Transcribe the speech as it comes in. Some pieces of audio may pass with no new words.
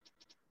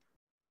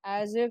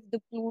as if the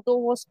Pluto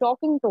was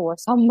talking to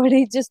us.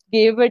 Somebody just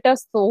gave it a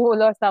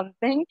soul or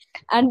something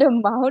and a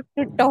mouth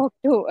to talk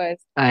to us.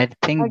 I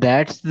think Like,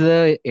 that's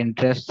the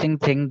interesting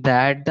thing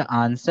that the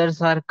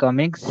answers are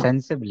coming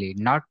sensibly,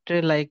 not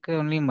like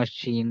only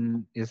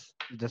machine is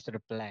just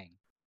replying.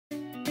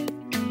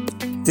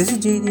 This is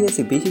GDS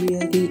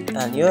BKBIT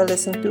and you are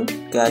listening to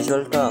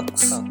Casual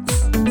Talks.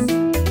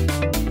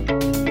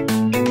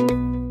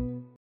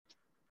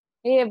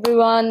 hey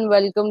everyone,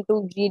 welcome to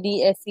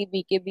GDSE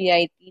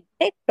BKBIT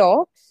Tech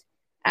Talks.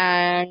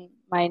 And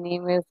my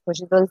name is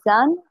Khushitul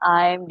Khan.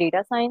 I am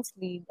data science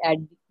lead at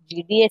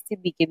GDSE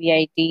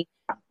BKBIT.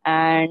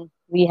 And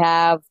we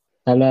have,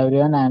 Hello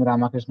everyone, I am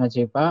Ramakrishna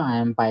Chepa. I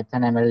am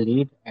Python ML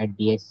lead at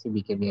DSC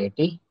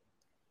BKBIT.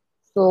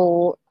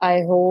 so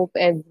I hope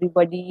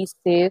everybody is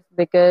safe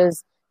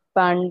because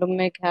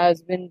pandemic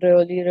has been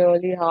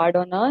really hard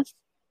on us.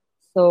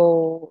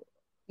 So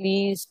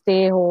please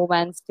stay home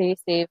and stay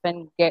safe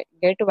and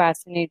get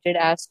vaccinated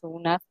as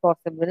soon as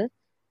possible.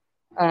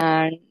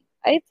 And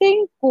I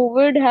think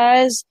COVID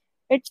has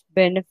its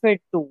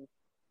benefit too.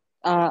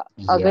 Yeah,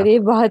 अगर ये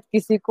बात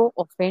किसी को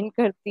offend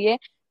करती है,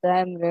 तो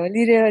I'm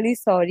really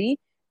sorry.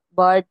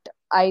 But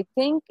I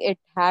think it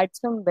had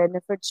some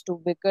benefits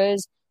too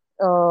because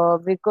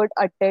we could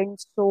attend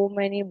so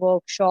many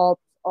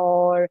workshops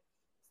or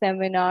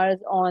seminars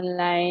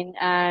online,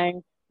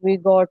 and we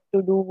got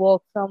to do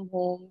work from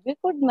home. We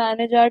could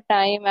manage our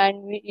time,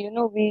 and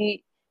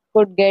we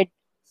could get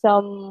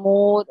some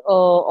more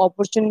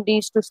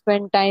opportunities to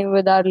spend time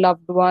with our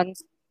loved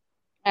ones.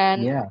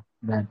 And yeah,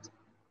 that's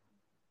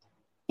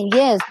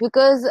yes,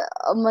 because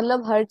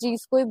मतलब हर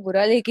चीज को ही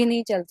बुरा लेके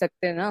नहीं चल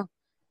सकते ना.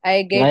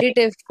 I get like it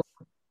if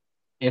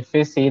if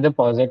we see the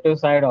positive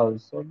side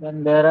also,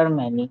 then there are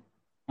many,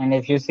 and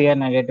if you see a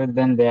negative,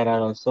 then there are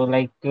also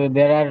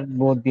there are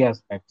both the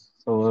aspects.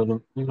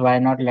 So why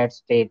not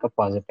let's take a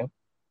positive?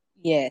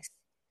 yes.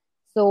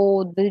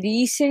 So the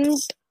recent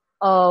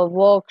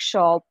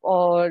workshop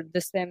or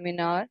the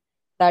seminar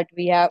that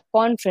we have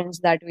conference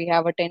that we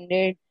have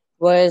attended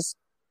was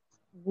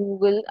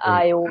Google Oh,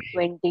 I/O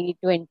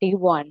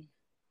 2021.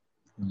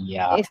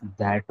 yeah, If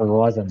that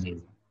was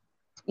amazing.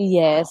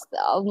 yes,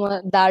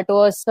 that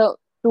was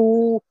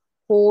 2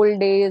 whole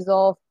days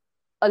of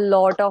a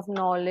lot of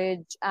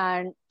knowledge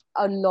and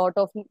a lot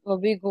of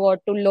we got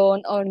to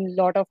learn a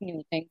lot of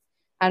new things.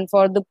 And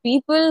for the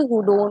people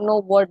who don't know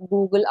what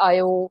Google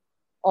I/O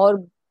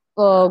or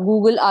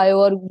Google I/O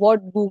or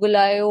what Google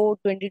I/O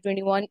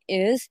 2021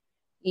 is,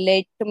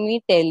 let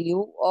me tell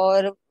you.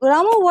 Or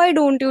Rama, why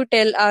don't you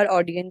tell our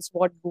audience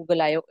what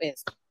Google I/O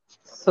is?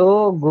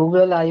 So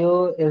Google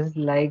I/O is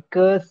like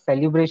a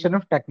celebration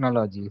of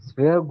technologies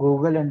where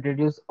Google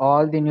introduce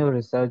all the new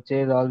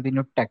researches, all the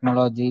new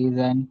technologies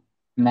and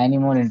many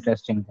more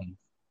interesting things.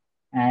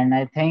 And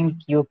I think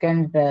you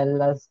can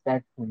tell us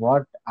that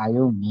what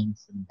IO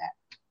means in that.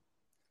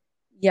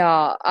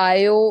 Yeah,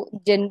 IO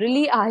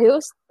generally IO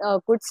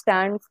could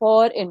stand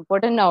for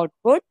input and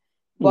output,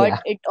 but Yeah,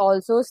 it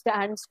also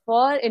stands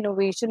for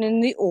innovation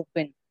in the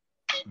open.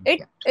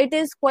 It yeah, it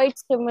is quite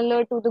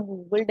similar to the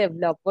Google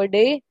Developer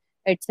Day.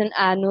 It's an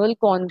annual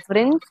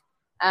conference,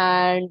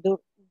 and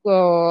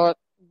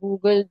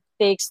Google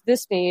takes the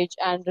stage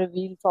and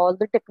reveals all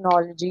the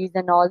technologies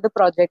and all the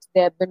projects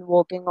they have been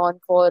working on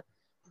for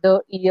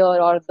the year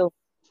or the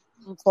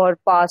for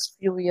past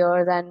few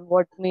years and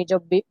what major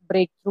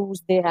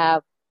breakthroughs they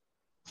have.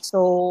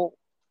 So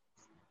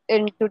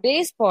in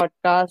today's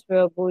podcast, we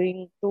are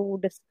going to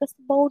discuss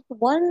about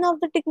one of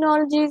the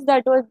technologies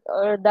that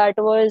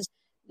was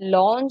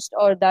launched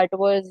or that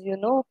was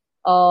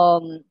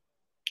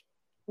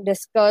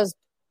discussed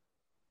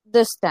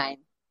this time.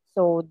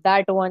 So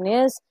that one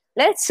is,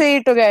 let's say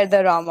it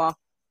together, Rama.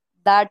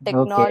 That okay.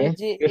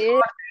 technology is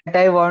Before that,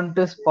 I want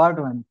to spot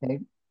one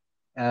thing.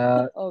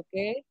 Uh,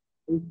 okay.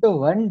 it's the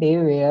one day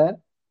where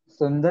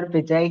Sundar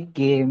Pichai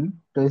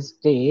came to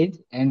stage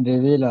and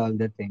reveal all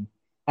the things.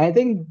 I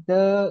think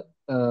the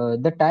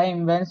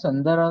time when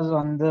Sundar was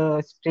on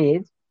the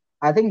stage,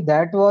 I think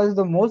that was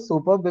the most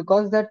super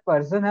because that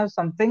person has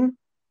something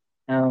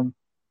um,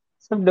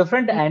 some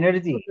different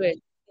energy.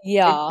 It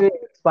Yeah.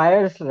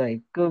 inspires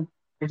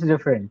it's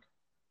different.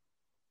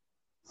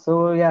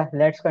 So yeah,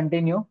 let's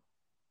continue.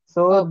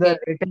 So the Okay.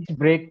 latest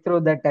breakthrough,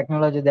 the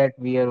technology that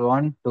we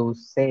want to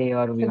say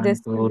or we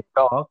This want to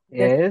talk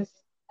this is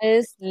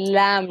is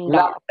Lambda.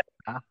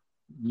 Lambda.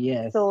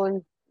 Yes.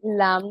 So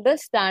Lambda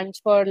stands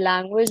for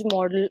Language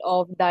Model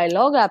of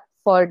Dialogue app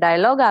for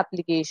dialogue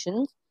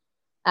applications,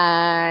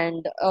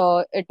 and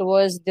it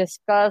was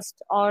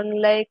discussed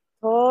on like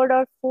third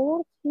or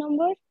fourth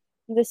number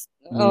this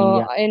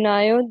Yeah. in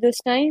IO this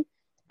time,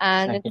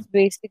 and Second. it's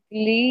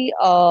basically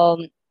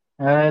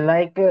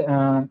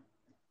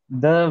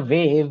The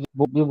way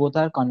we both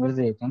are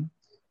conversating.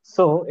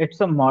 So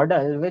it's a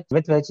model with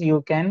which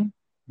you can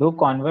do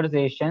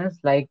conversations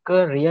like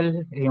a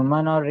real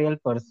human or real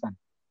person.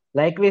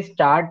 Like we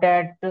start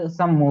at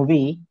some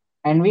movie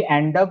and we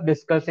end up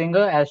discussing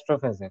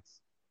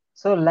astrophysics.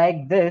 So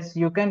like this,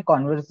 you can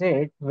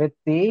conversate with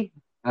the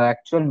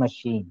actual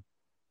machine.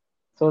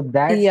 So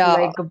that's Yeah,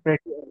 like a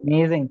pretty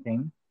amazing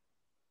thing.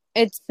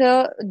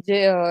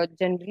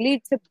 generally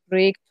it's a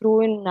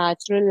breakthrough in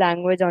natural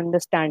language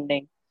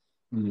understanding,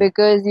 Yeah.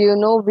 because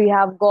we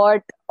have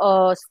got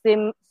a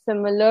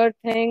similar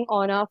thing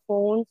on our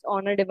phones,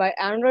 on a device,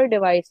 Android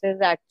devices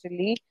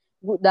actually,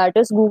 that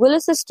is Google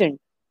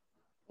Assistant.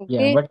 Yeah,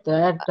 Okay, but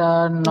that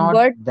are not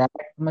but that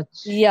much.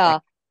 yeah,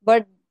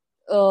 but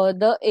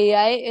the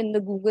AI in the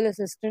Google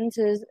Assistant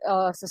is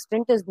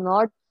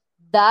not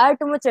that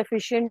much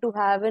efficient to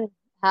have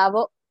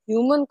a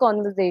human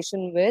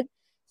conversation with.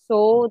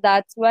 So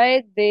that's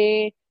why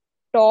they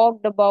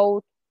talked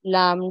about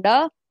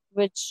Lambda,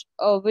 which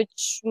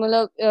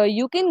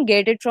you can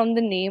get it from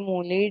the name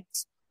only.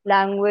 It's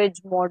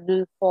language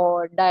model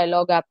for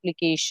dialogue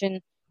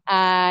application,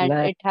 and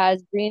Like,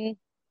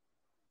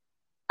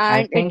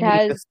 I it think you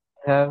has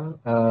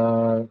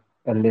have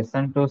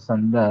listened to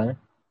Sundar.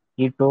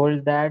 He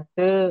told that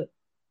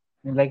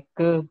like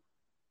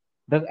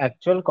the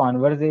actual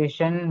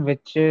conversation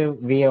which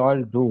we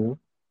all do,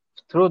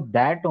 through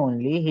that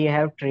only he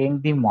have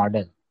trained the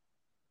model.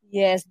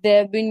 Yes, they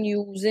have been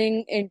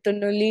using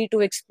internally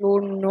to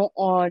explore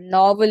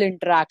novel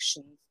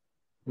interactions.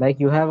 Like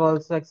you have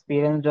also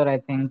experienced, or I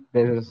think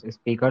there's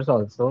speakers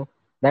also,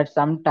 that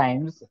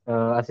sometimes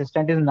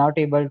assistant is not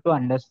able to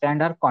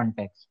understand our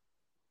context.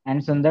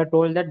 And Sundar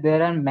told that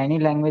there are many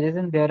languages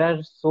and there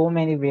are so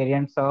many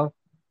variants of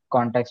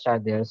context are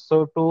there.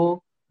 So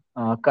to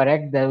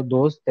correct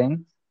those things,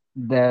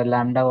 the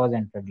Lambda was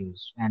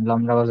introduced and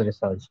Lambda was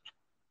researched.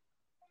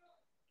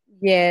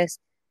 Yes,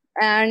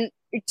 and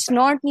it's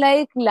not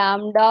like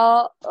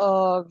Lambda,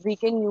 we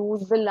can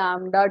use the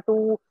Lambda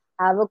to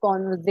have a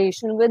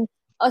conversation with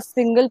a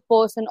single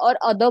person or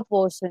other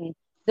person.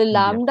 The Yeah.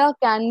 Lambda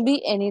can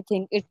be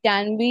anything. It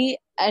can be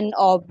an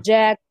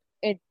object.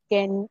 It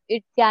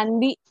can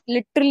be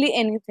literally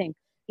anything.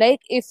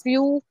 Like if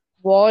you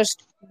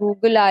watched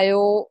Google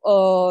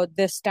I/O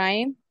this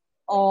time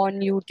on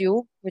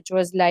YouTube, which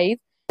was live.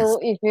 So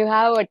if you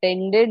have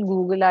attended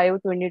Google I/O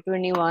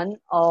 2021,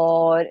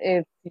 or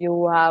if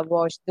you have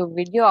watched the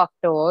video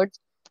afterwards,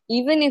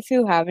 even if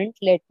you haven't,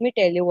 let me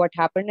tell you what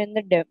happened in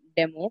the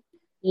demo.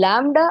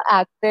 Lambda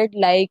acted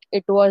like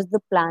it was the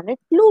planet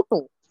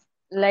Pluto.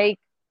 Like,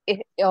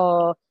 it-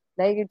 uh,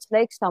 like it's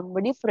like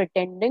somebody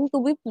pretending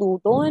to be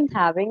Pluto and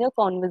having a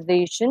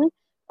conversation,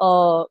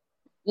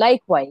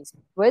 likewise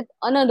with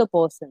another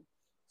person.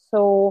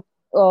 So,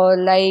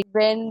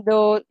 when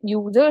the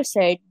user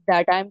said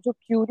that I'm so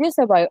curious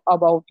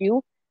about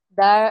you,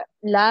 that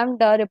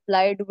Lambda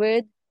replied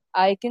with,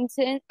 I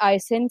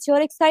sense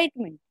your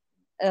excitement.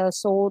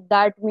 So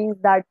that means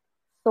that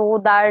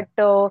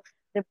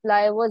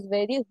reply was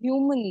very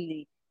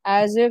humanly,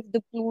 as if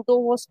the Pluto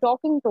was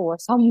talking to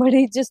us.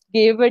 Somebody just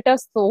gave it a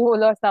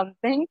soul or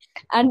something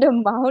and a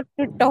mouth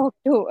to talk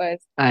to us.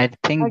 I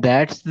think But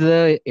that's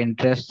the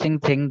interesting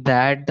thing,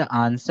 that the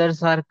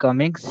answers are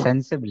coming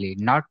sensibly,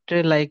 not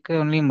like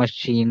only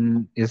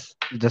machine is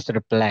just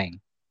replying.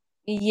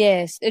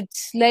 yes,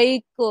 it's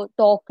like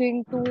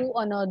talking to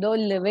another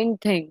living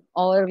thing,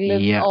 Yeah,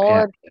 yeah,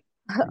 or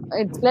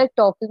it's like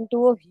talking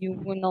to a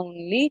human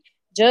only.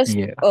 Just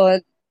yeah.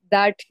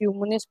 that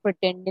human is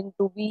pretending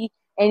to be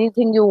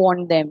anything you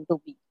want them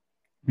to be.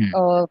 Hmm.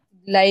 uh,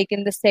 like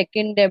in the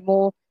second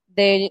demo,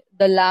 the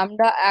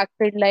Lambda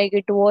acted like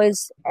it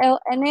was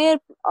an air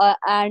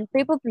and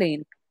paper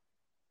plane.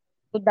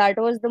 So that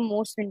was the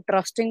most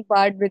interesting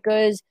part,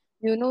 because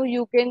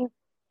you can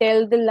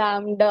tell the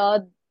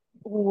Lambda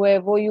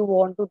whoever you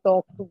want to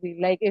talk to be.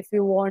 Like if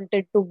you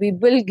wanted to be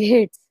Bill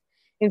Gates,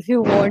 if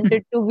you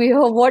wanted to be a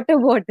water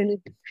bottle,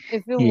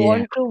 if you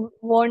Yeah.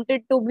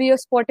 wanted to be a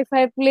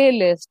Spotify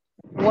playlist,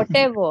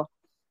 whatever.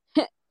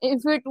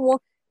 if it wa-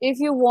 if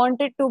you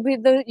wanted to be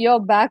the your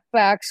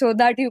backpack, so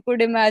that you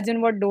could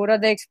imagine what Dora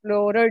the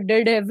Explorer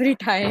did every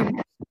time.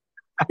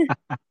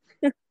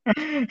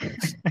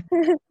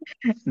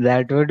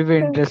 That would be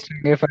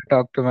interesting if I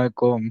talk to my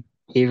comb.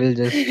 He will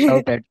just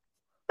shout at.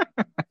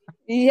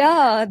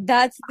 Yeah,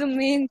 that's the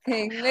main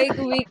thing.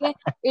 Like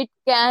it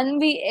can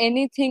be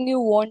anything you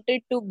want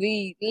it to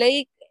be.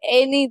 Like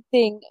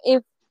anything.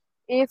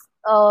 If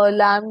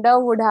Lambda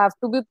would have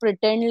to be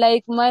pretend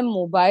like my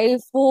mobile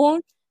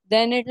phone,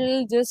 then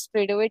it'll just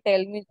straight away tell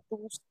me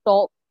to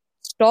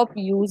stop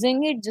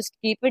using it. Just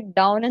keep it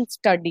down and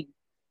study.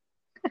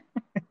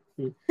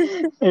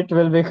 It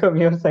will become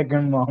your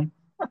second mom.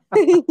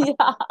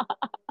 Yeah.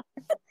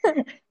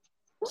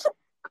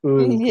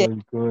 Cool, Yeah.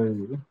 cool,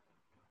 cool.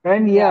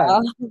 And yeah,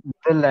 Yeah.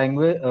 the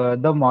language,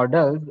 the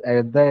models,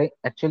 the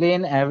actually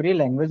in every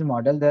language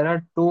model there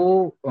are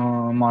two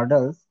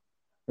models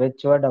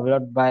which were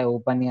developed by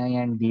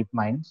OpenAI and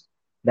DeepMinds,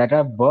 that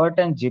are BERT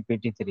and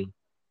GPT-3.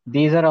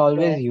 These are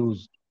always Yes.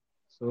 used.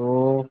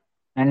 So,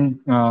 and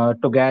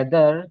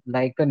together,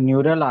 like a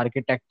neural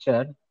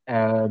architecture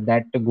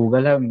that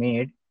Google have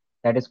made,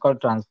 that is called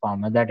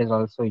Transformer, that is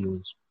also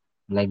used.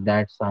 Like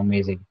that's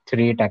amazing.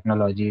 Three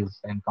technologies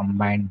and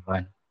combined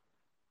one.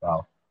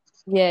 Wow.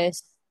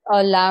 Yes.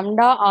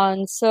 Lambda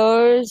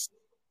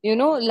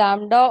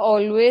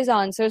always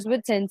answers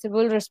with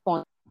sensible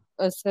response.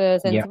 Yeah.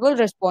 sensible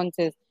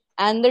responses,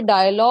 and the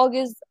dialogue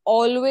is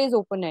always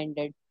open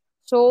ended. Yeah.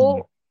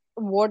 So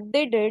what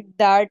they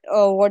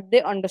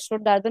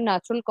understood that the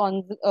natural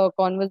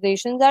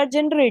conversations are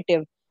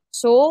generative.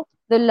 So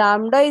the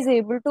lambda is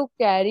able to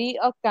carry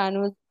a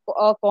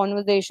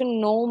conversation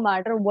no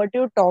matter what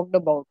you talked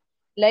about.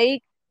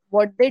 Like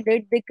what they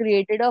did, they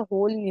created a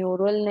whole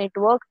neural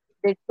network.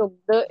 They took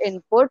the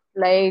input,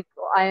 like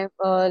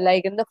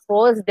in the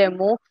first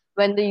demo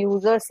when the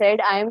user said,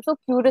 I am so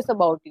curious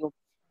about you.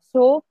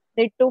 So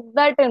they took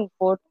that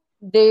input,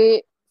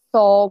 they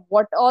saw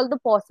what all the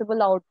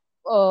possible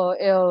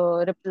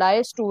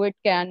replies to it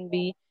can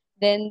be,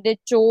 then they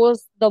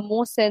chose the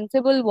most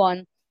sensible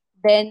one,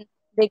 then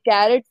they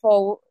carried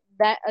forward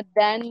that,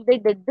 then they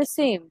did the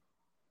same.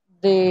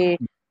 They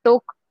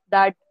took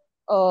that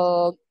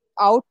uh,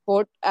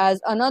 output as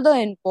another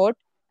input,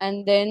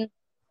 and then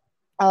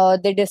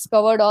they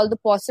discovered all the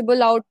possible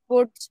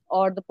outputs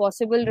or the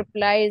possible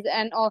replies,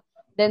 and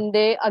then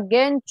they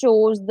again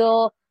chose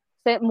the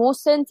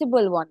most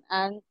sensible one.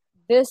 And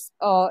this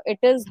it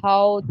is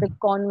how the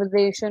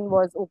conversation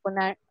was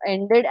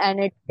ended, and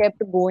it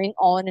kept going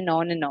on and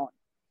on and on.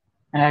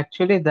 And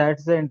actually,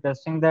 that's the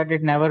interesting that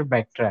it never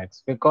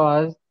backtracks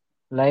because,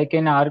 like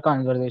in our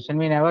conversation,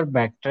 we never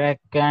backtrack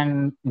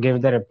and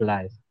give the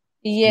replies.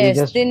 We yes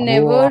just they go on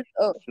never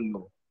uh,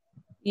 flow.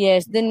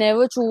 yes, they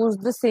never choose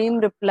the same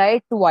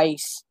reply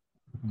twice.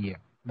 Yeah,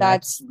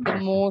 that's That's the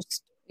interesting.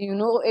 most,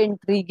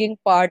 intriguing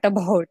part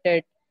about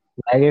it.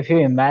 Like if you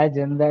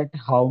imagine that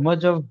how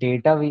much of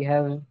data we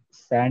have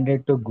sent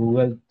it to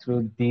Google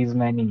through these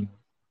many years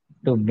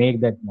to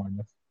make that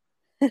model.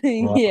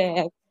 Wow.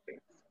 Yeah,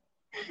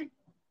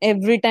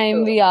 every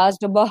time we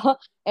asked about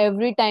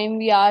every time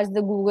we asked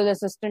the Google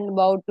Assistant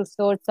about to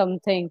search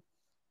something,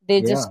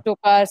 they just Yeah, took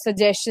our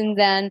suggestions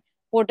and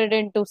put it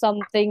into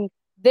something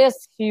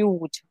this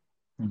huge.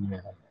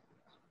 yeah,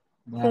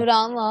 So that's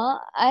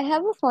Rama, I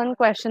have a fun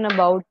question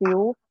about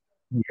you.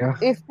 yeah.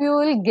 If you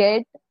will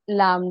get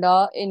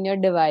Lambda in your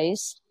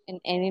device, in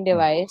any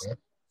device, Okay.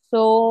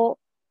 so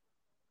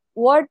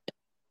what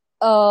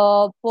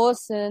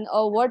person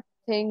or what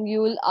thing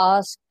you will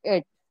ask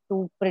it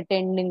to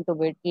pretending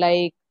to it,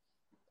 like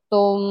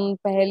तुम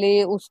पहले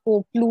उसको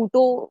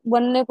Pluto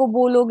बनने को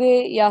बोलोगे,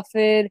 या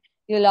फिर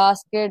you'll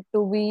ask it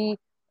to be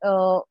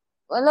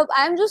मतलब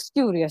I am just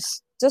curious,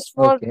 just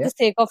for the Okay.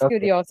 Sake of Okay.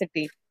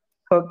 Curiosity.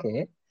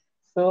 Okay.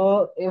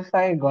 So if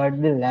I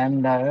got the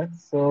lambda,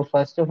 so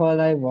first of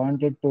all, I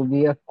want it to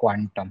be a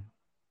quantum.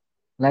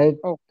 Like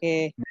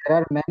Okay. there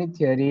are many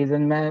theories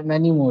and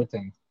many more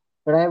things,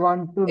 but I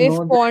want to If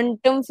know that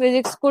quantum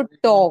physics could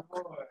talk,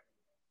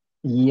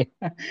 yeah,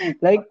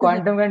 like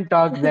quantum can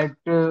talk that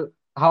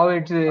how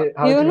it is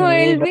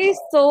made.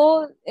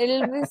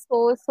 it'll be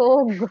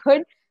so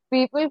good.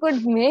 People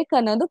could make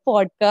another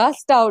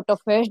podcast out of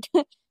it.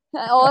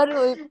 Or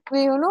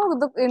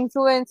the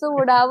influencer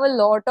would have a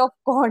lot of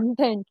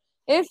content.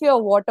 If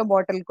your water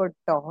bottle could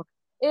talk,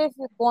 if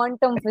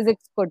quantum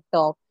physics could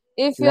talk,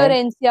 if your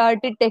Like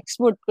NCRT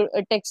textbook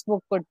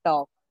could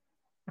talk.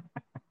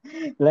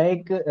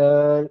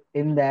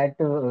 in that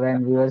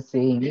when we were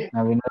seeing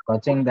when we were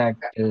watching that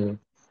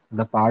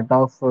the part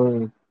of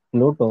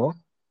Pluto.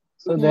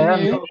 So there are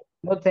Mm-hmm. many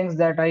more things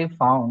that I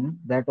found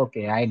that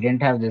okay, I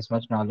didn't have this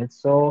much knowledge.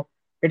 So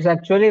it's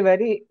actually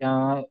very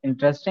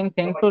interesting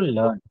thing to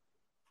learn.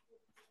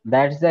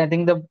 That's I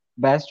think the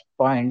best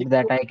point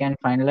that I can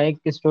find. Like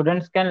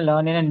students can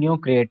learn in a new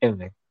creative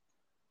way.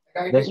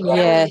 They stop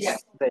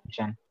Yes.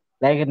 attention.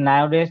 Like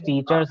nowadays,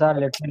 teachers are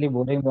literally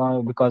boring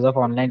because of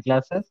online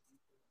classes.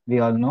 We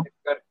all know.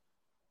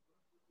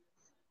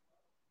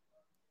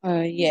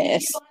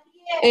 Yes.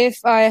 If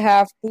I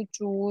have to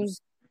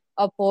choose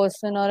a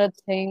person or a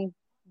thing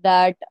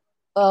that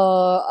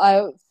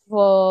I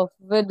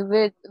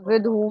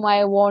with whom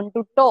I want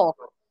to talk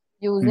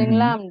using Hmm.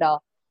 Lambda,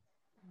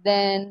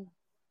 then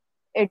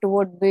it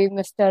would be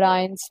Mr.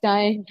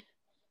 Einstein,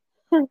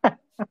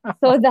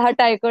 so that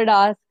I could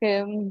ask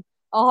him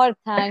or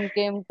thank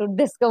him to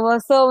discover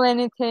so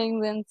many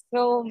things and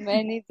so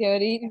many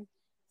theories,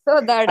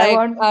 so that I I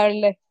want are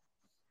like,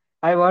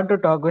 I want to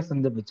talk with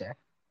Sundar Pichai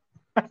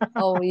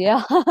oh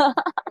yeah,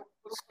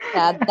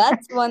 yeah,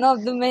 that's one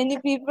of the many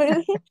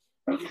people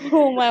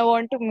whom I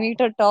want to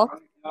meet or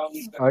talk.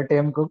 or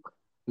Tim Cook.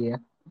 Yeah,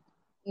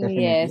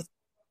 definitely. Yes,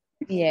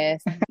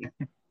 yes.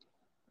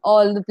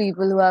 All the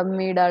people who have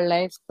made our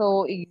life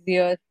so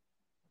easier.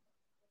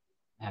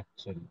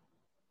 Actually.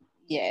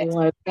 Yes, So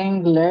I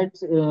think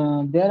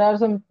there are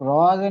some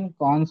pros and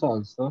cons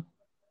also.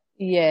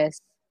 yes.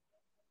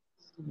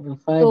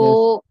 If I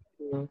discuss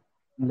So,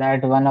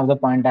 that one of the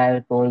point I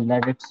told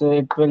that it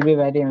will be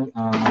very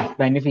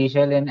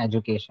beneficial in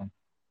education.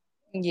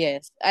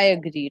 yes, I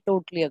agree,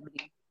 totally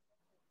agree.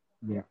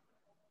 Yeah.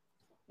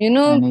 It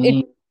Any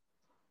yeah.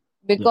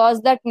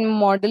 because that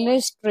model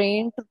is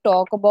trained to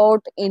talk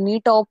about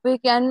any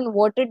topic, and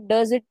what it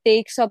does, it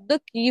takes up the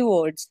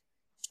keywords.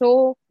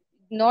 So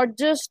not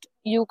just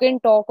you can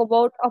talk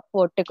about a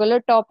particular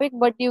topic,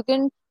 but you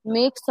can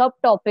make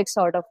subtopics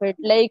out of it,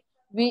 like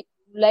we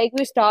like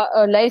we start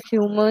like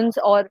humans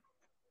or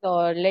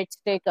let's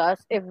take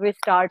us if we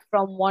start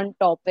from one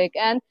topic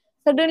and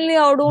suddenly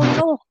I don't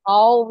know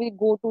how we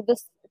go to a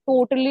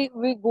totally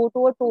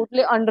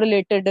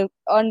unrelated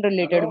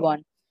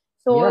one.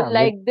 So Yeah, we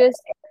like this.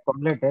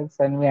 politics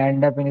and we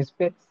end up in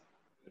space.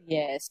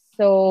 Yes.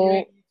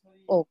 So,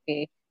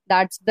 okay,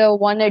 that's the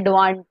one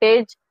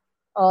advantage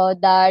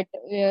that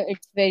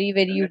it's very,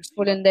 very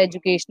useful in the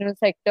educational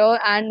sector.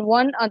 And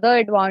one other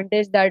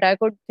advantage that I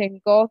could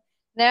think of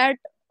that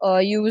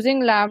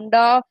using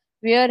Lambda,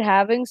 we are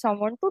having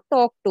someone to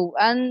talk to,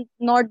 and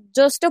not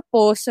just a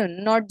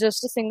person, not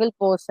just a single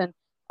person.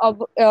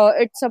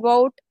 It's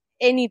about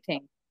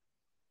anything.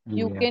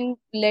 You Yeah. can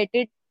let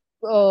it.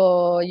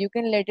 You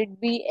can let it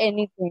be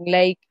anything.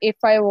 Like if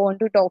I want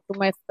to talk to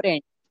my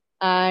friend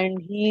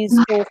and he's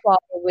so far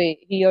away,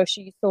 he or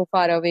she is so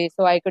far away,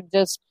 so I could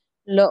just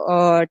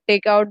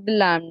take out the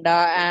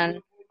lambda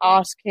and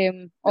ask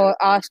him or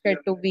ask her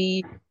to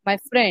be my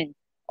friend.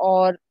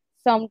 Or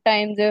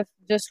sometimes if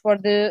just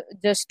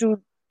to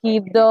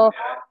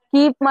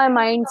keep my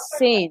mind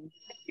sane.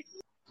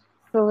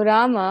 So,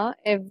 Rama,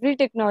 every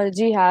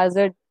technology has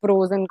its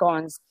pros and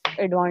cons,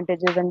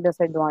 advantages and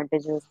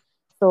disadvantages.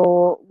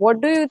 So,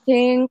 what do you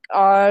think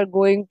are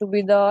going to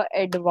be the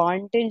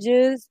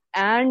advantages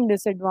and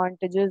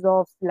disadvantages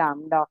of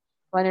Lambda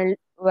when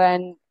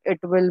it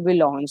will be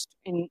launched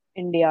in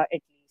India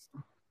at least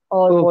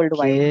or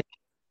worldwide? Okay.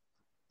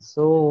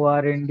 So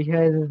our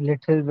India is a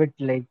little bit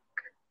like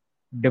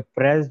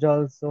depressed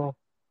also,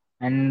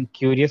 and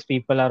curious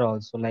people are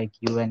also like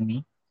you and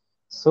me.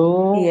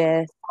 So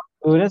Yes,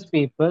 curious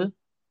people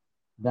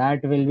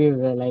that will be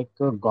like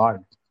a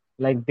god.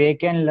 Like they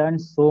can learn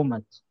so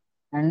much,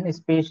 and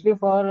especially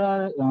for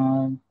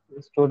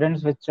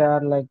students which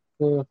are like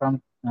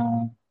from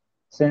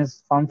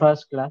since from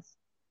first class,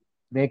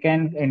 they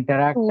can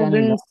interact and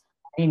learn students,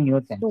 many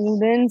new things.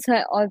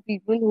 or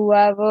people who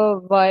have a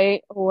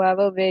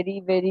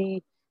very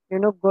very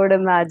good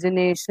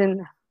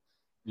imagination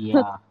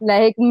Yeah,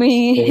 like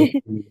me.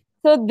 totally.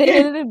 So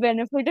they'll be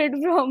benefited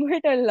from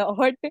it a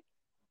lot.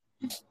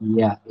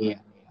 Yeah.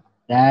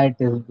 That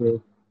is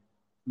the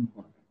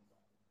important.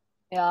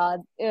 Yeah,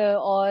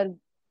 or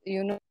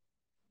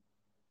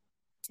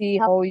see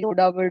how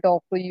Yoda will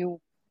talk to you,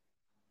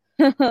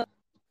 Yeah,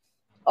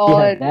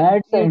 or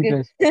that's an you can.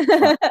 interesting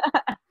part.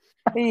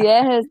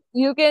 Yes,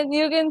 you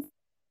can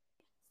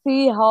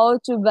see how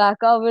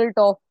Chewbacca will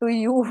talk to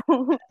you.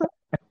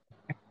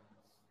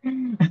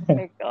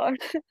 My God.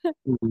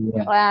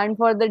 Yeah, And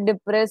for the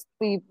depressed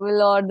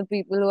people or the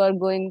people who are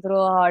going through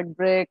a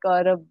heartbreak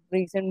or a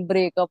recent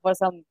breakup or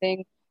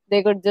something,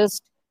 they could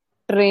just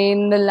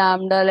train the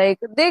lambda. Like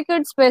they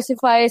could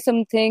specify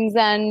some things,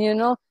 and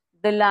the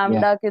yeah.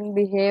 lambda can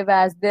behave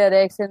as their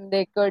ex, and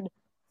they could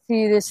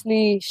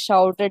seriously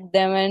shout at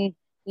them and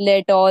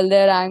let all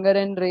their anger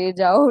and rage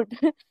out.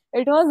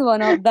 It was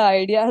one of the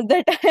ideas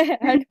that I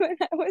had when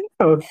I was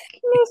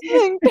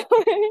listening to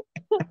it.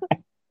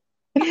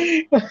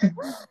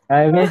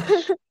 I wish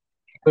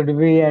could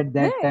be at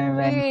No, that time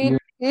when it, you.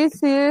 it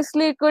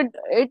seriously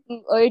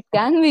it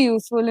can be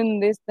useful in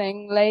this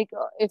thing. Like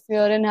if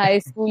you're in high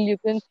school, you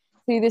can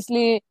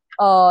seriously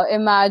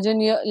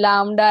imagine your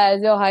lambda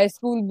as your high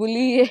school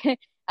bully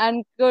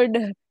and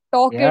could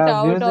talk it Yeah,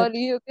 out, abuse or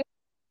it.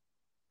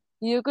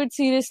 you could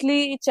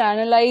seriously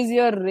channelize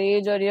your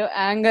rage or your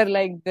anger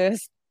like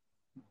this.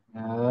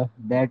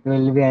 That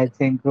will be, I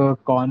think, a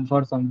con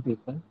for some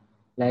people.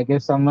 Like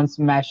if someone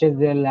smashes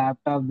their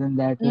laptop, then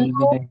that will be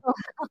No,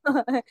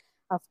 like,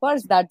 of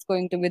course that's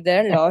going to be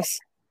their loss.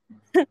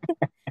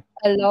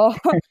 A law,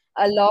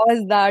 a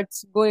loss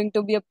that's going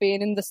to be a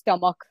pain in the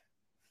stomach.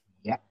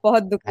 yeah,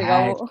 बहुत दुखेगा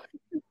that, वो.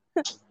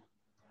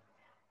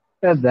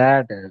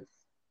 that is.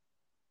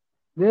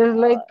 There's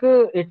like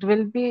it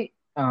will be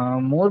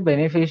more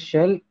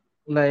beneficial.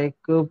 Like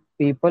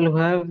people who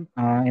have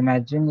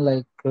imagine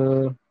like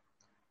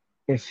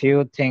if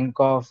you think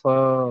of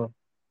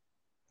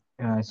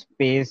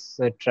space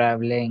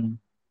traveling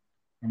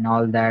and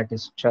all that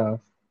stuff.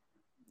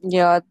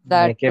 Yeah,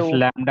 that Like if too.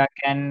 Lambda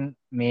can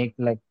make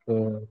like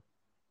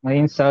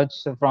marine search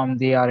from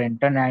the our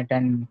internet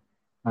and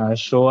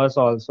show us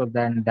also,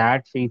 then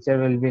that feature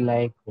will be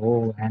like,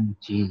 oh,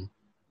 MG.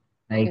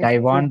 Like If I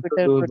want to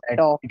Jupiter do could that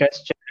talk.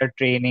 interstellar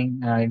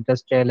training,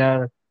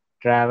 interstellar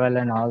travel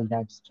and all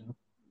that stuff.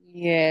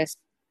 Yes.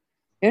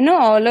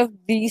 All of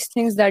these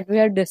things that we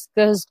have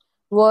discussed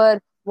were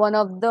one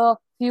of the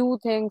few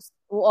things,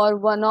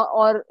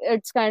 or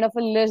it's kind of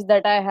a list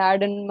that I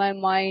had in my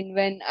mind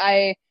when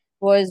I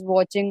was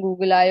watching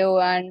Google I/O,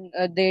 and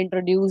they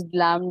introduced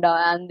Lambda,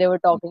 and they were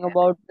talking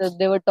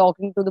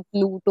to the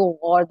Pluto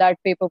or that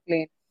paper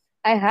plane.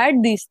 I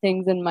had these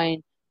things in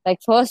mind. Like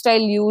first, I'll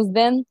use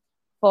them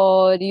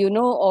for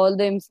all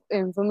the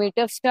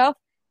informative stuff,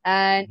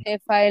 and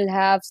if I'll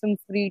have some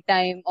free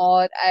time,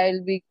 or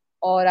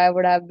I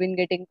would have been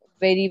getting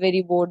very,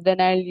 very bored, then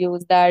I'll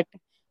use that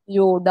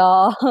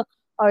Yoda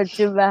or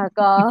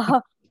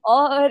Chewbacca.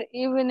 Or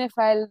even if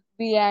I'll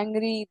be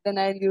angry, then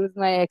I'll use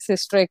my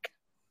Axis trick.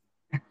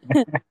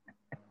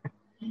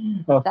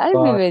 Of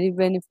That'll be course. very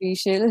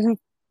beneficial.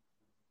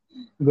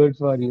 Good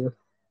for you.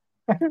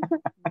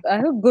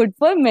 Good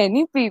for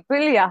many people,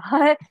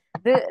 yeah.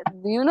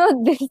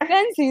 This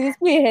can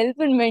seriously help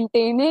in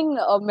maintaining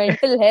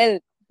mental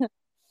health.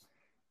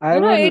 I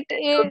would It, like to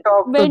it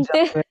talk to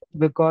maintain. Javed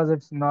because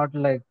it's not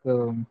like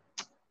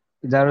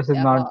Jarvis is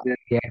not Yeah, there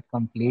yet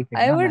completed,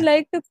 I na would man.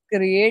 like to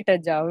create a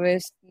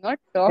Javis, not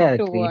talk Yeah,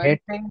 to one.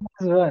 creating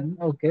is one,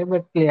 okay,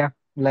 but yeah,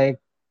 like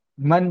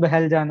मन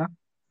बहल जाना,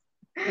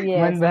 मन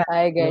Yes, Bahl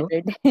I get low.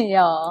 it.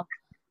 Yeah.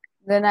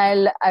 Then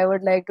I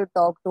would like to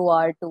talk to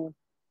R2.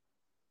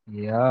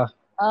 Yeah,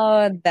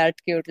 That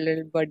cute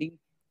little buddy.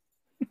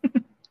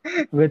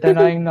 with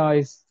annoying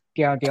noise.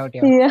 Kya, kya,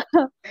 kya.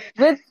 Yeah,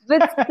 with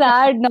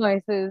sad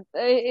noises.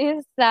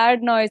 His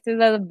sad noises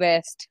are the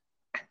best.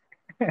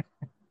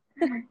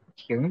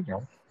 क्यों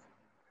जाओ?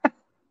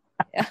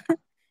 Yeah.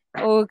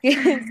 Okay,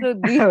 so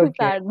these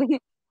Okay, are the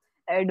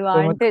so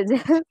मतलब,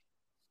 advantages.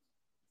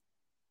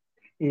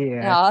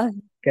 yeah, Yeah.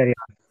 carry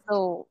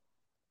So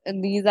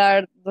these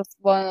are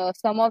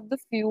some of the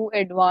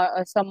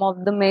some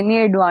of the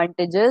many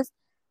advantages.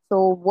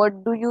 So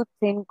what do you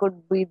think could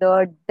be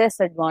the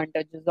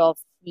disadvantages of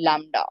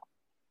Lambda?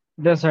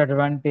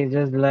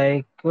 disadvantages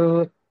like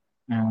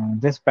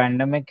this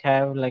pandemic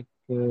have like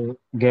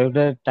give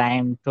the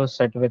time to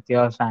sit with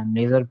your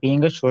families or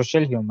being a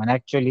social human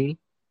actually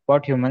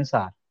what humans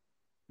are,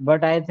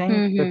 but I think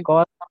Mm-hmm.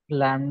 because of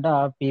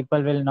Lambda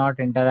people will not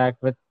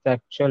interact with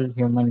actual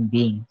human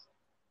beings.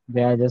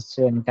 They are just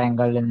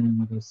entangled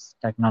in this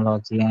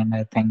technology, and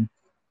I think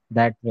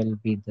that will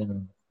be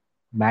the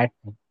bad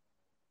thing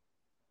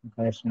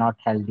because it's not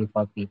healthy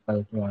for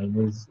people to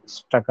always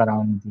stuck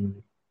around the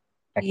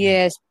technology.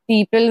 Yes,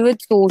 people with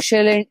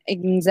social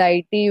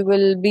anxiety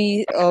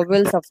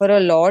will suffer a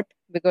lot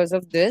because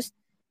of this.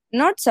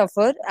 Not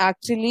suffer,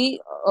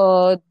 actually,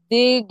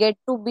 they get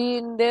to be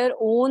in their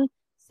own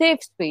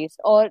safe space,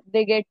 or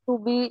they get to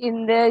be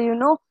in their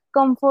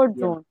comfort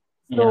Yeah. zone.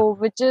 Yeah. So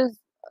which is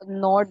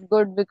not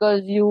good,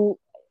 because you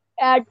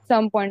at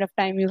some point of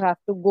time you have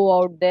to go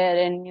out there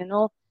and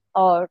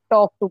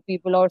talk to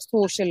people or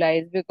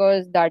socialize,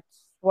 because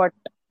that's what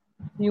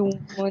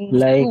humans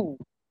Like do.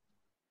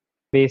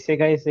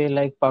 basic, I say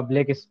like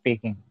public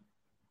speaking.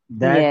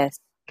 That Yes.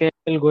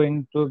 skill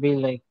going to be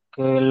like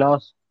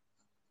lost.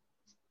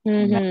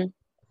 Mm-hmm.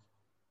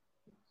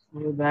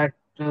 So that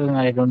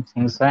I don't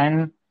think so.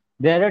 And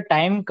there a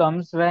time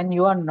comes when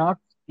you are not,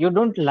 you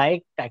don't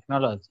like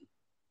technology,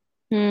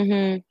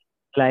 Mm-hmm.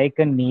 like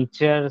a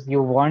nature.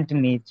 You want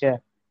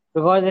nature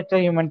because it's a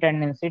human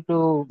tendency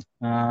to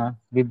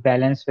be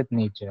balanced with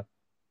nature.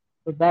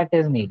 So that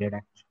is needed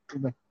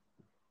actually. But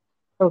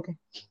okay,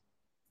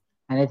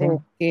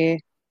 anything?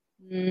 Okay.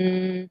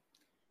 Mm,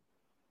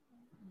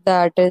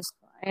 that is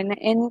fine.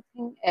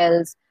 Anything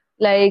else?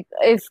 Like,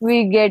 if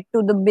we get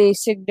to the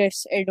basic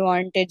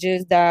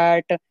disadvantages,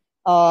 that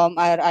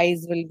our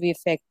eyes will be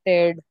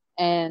affected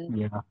and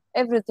Yeah.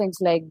 everything's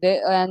like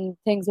this and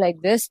things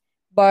like this.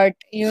 But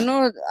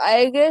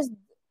I guess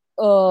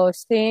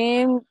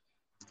same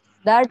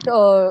that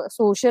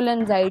social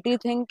anxiety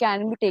thing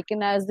can be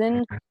taken as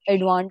an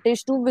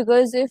advantage too,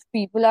 because if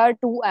people are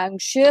too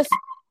anxious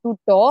to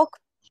talk,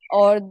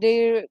 or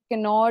they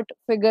cannot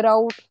figure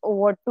out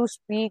what to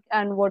speak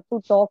and what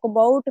to talk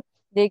about,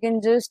 they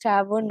can just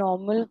have a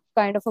normal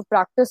kind of a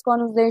practice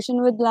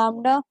conversation with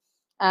Lambda,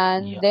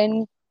 and Yeah.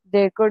 then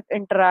they could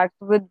interact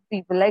with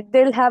people, like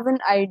they'll have an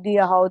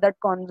idea how that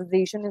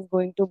conversation is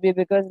going to be,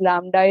 because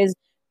Lambda is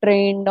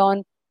trained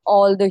on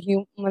all the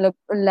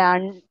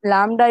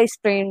Lambda is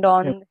trained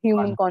on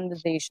human Everyone.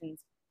 conversations.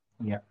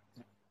 Yeah.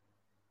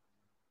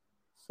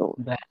 So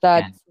That can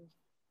that's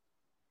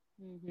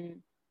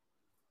Mhm.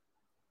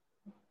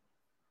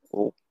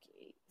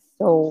 Okay.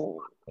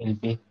 So, will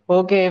be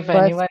okay. If but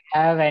anyone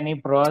have any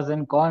pros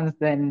and cons,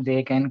 then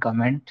they can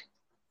comment.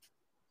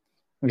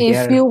 We if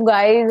are you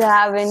guys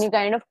have any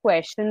kind of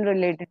question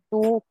related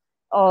to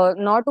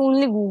not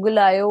only Google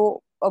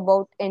I/O,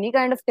 about any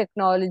kind of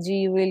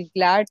technology, we'll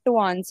glad to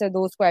answer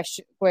those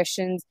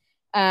questions.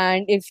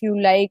 And if you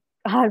like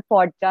our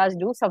podcast,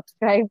 do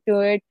subscribe to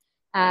it.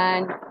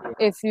 And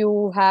if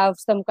you have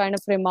some kind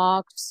of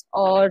remarks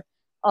or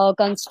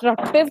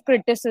constructive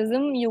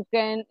criticism, you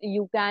can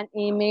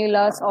email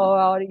us,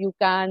 or you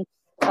can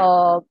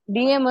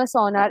DM us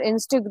on our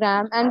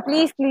Instagram. And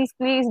please, please,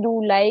 please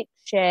do like,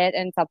 share,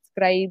 and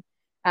subscribe,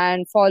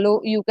 and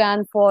follow. You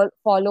can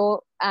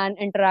follow and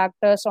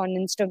interact us on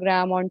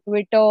Instagram, on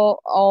Twitter,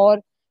 or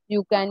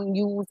you can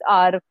use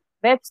our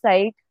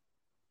website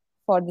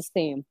for the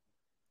same.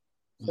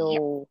 yeah.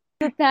 So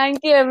thank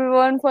you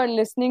everyone for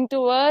listening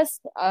to us.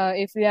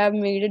 If you have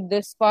made it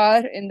this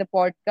far in the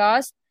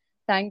podcast,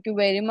 thank you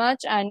very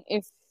much. And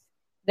if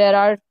there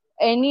are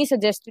any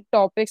suggested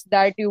topics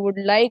that you would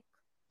like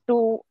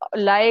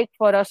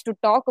for us to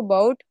talk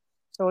about,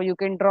 so you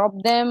can drop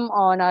them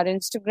on our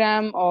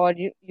Instagram, or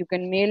you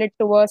can mail it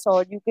to us,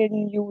 or you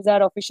can use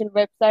our official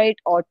website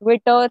or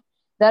Twitter.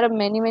 There are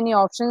many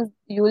options.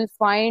 You will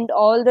find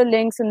all the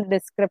links in the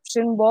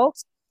description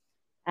box.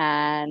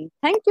 And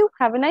thank you.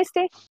 Have a nice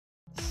day.